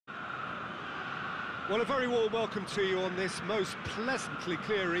Well, a very warm welcome to you on this most pleasantly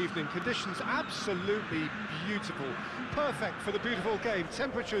clear evening. Conditions absolutely beautiful, perfect for the beautiful game.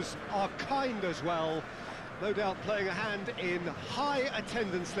 Temperatures are kind as well, no doubt playing a hand in high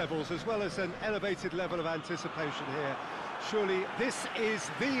attendance levels as well as an elevated level of anticipation here. Surely this is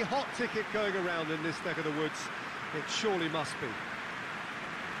the hot ticket going around in this neck of the woods. It surely must be.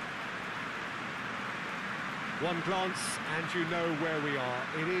 One glance and you know where we are.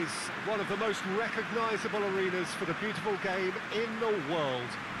 It is one of the most recognisable arenas for the beautiful game in the world.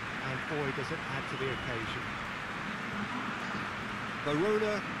 And boy, does it add to the occasion.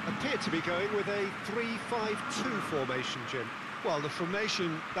 Verona appear to be going with a 3-5-2 formation, Jim. Well, the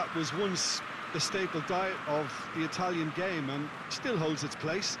formation that was once the staple diet of the Italian game and still holds its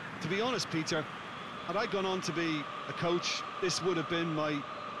place. To be honest, Peter, had I gone on to be a coach, this would have been my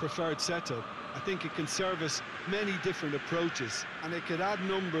preferred setup. I think it can service many different approaches and it could add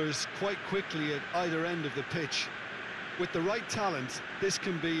numbers quite quickly at either end of the pitch. With the right talent, this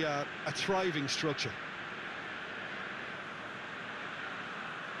can be a thriving structure.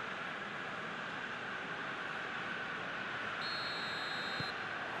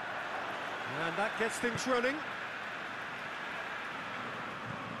 And that gets things running.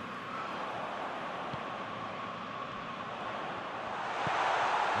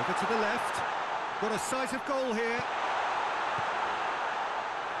 Over to the left. Got a sight of goal here.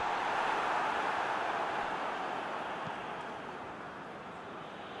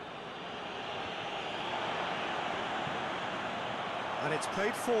 And it's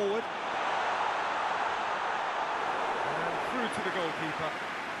played forward. And through to the goalkeeper.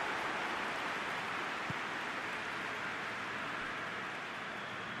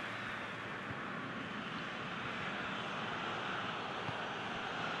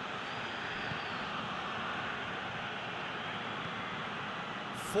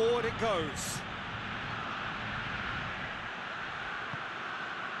 Forward it goes.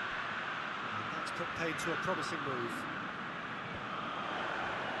 And that's put paid to a promising move.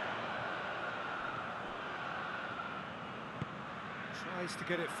 Tries to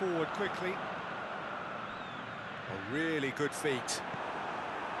get it forward quickly. A really good feat.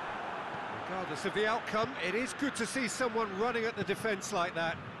 Regardless of the outcome, it is good to see someone running at the defence like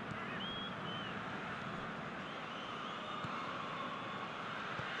that.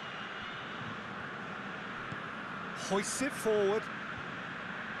 Hoists it forward.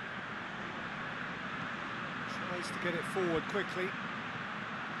 Tries to get it forward quickly.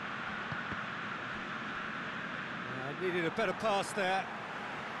 Needed a better pass there.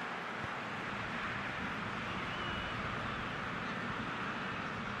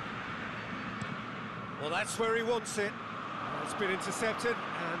 Well, that's where he wants it. It's been intercepted,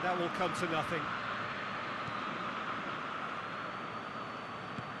 and that will come to nothing.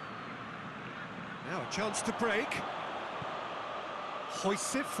 Now a chance to break.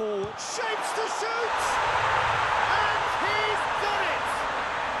 Hoists it forward, shapes to shoot! And he's done it!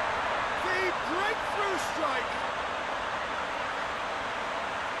 The breakthrough strike!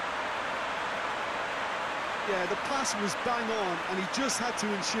 Yeah, the pass was bang on, and he just had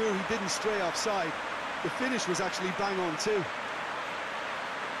to ensure he didn't stray offside. The finish was actually bang on too.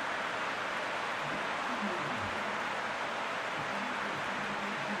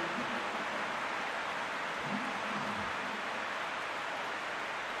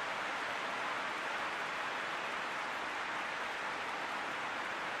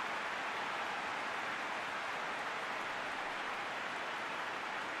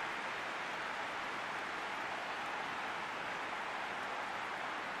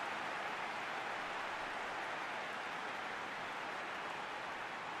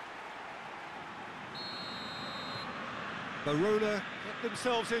 Verona get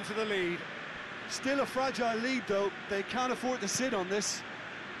themselves into the lead. Still a fragile lead though, they can't afford to sit on this.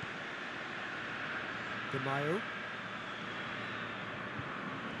 Di Maio.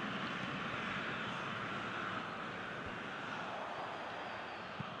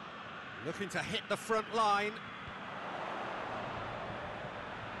 Looking to hit the front line.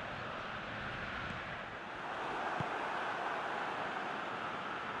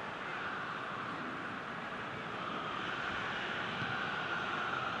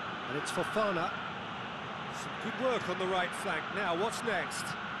 And it's Fofana. Some good work on the right flank. Now, what's next?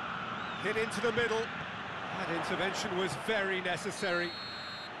 Hit into the middle. That intervention was very necessary.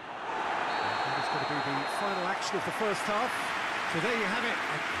 And it's going to be the final action of the first half. So there you have it,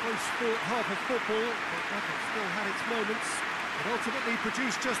 a close-fought half of football, but that still had its moments. It ultimately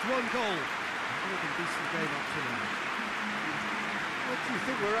produced just one goal. A more than decent game up to now. What do you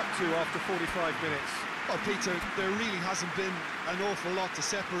think we're up to after 45 minutes? Well, Peter, there really hasn't been an awful lot to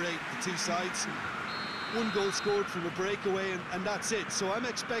separate the two sides. one goal scored from a breakaway, and that's it. So I'm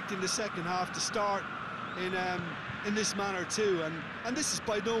expecting the second half to start in this manner too, and this is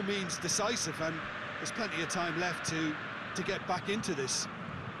by no means decisive, and there's plenty of time left to get back into this.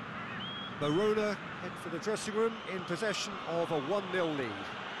 Verona head for the dressing room in possession of a 1-0 lead.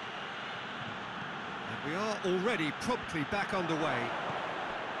 And we are already promptly back underway.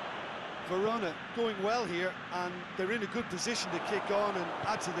 Verona going well here, and they're in a good position to kick on and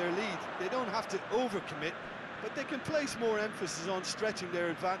add to their lead. They don't have to overcommit, but they can place more emphasis on stretching their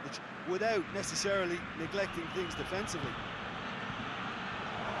advantage without necessarily neglecting things defensively.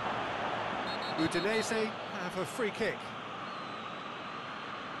 Udinese have a free kick.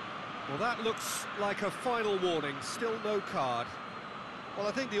 Well, that looks like a final warning, still no card. Well,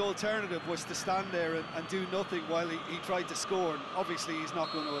 I think the alternative was to stand there and do nothing while he tried to score, and obviously he's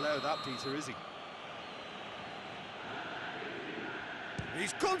not going to allow that, Peter, is he?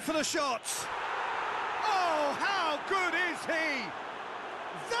 He's gone for the shot! Oh, how good is he?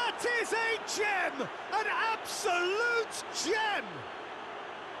 That is a gem! An absolute gem!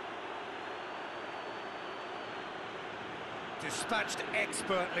 Dispatched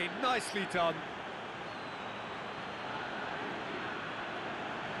expertly, nicely done.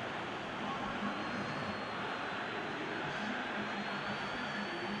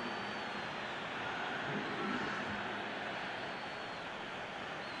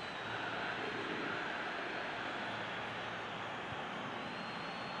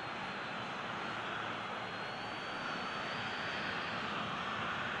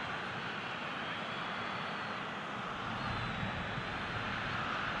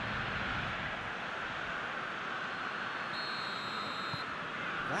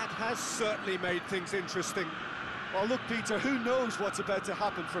 That has certainly made things interesting. Well, look, Peter, who knows what's about to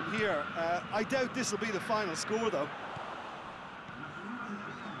happen from here? I doubt this will be the final score, though.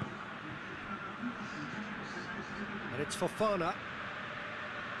 And it's Fofana.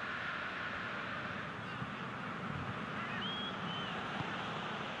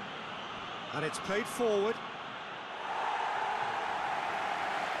 And it's played forward.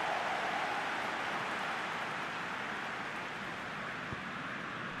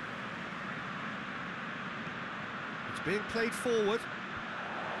 Being played forward.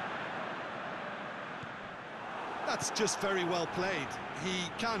 That's just very well played. He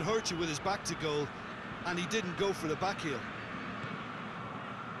can't hurt you with his back to goal, and he didn't go for the back heel.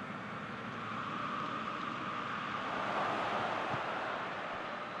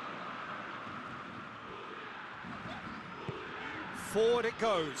 Forward it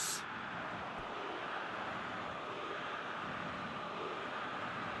goes.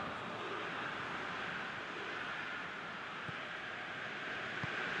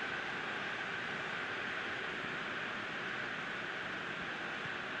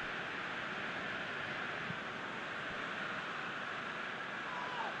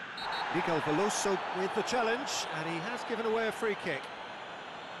 Miguel Veloso with the challenge, and he has given away a free kick.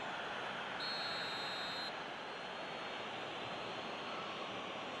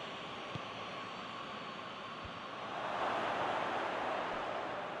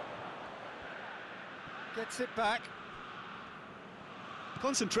 Gets it back.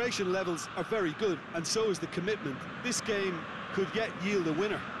 Concentration levels are very good, and so is the commitment. This game could yet yield a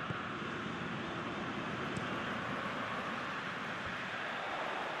winner.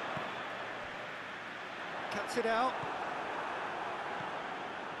 Cuts it out.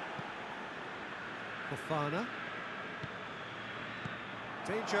 Fofana.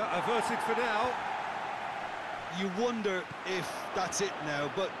 Danger averted for now. You wonder if that's it now,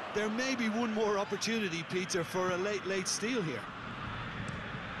 but there may be one more opportunity, Peter, for a late steal here.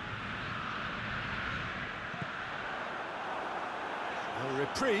 A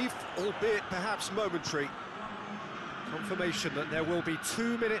reprieve, albeit perhaps momentary. Confirmation that there will be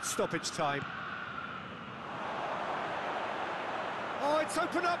 2 minutes stoppage time. Oh, it's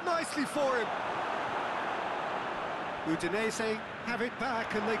opened up nicely for him. Udinese have it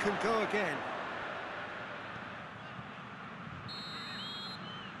back and they can go again.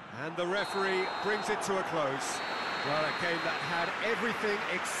 And the referee brings it to a close. Well, a game that had everything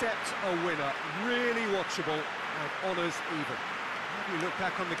except a winner. Really watchable and honours even. How do you look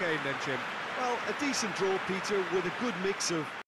back on the game then, Jim? Well, a decent draw, Peter, with a good mix of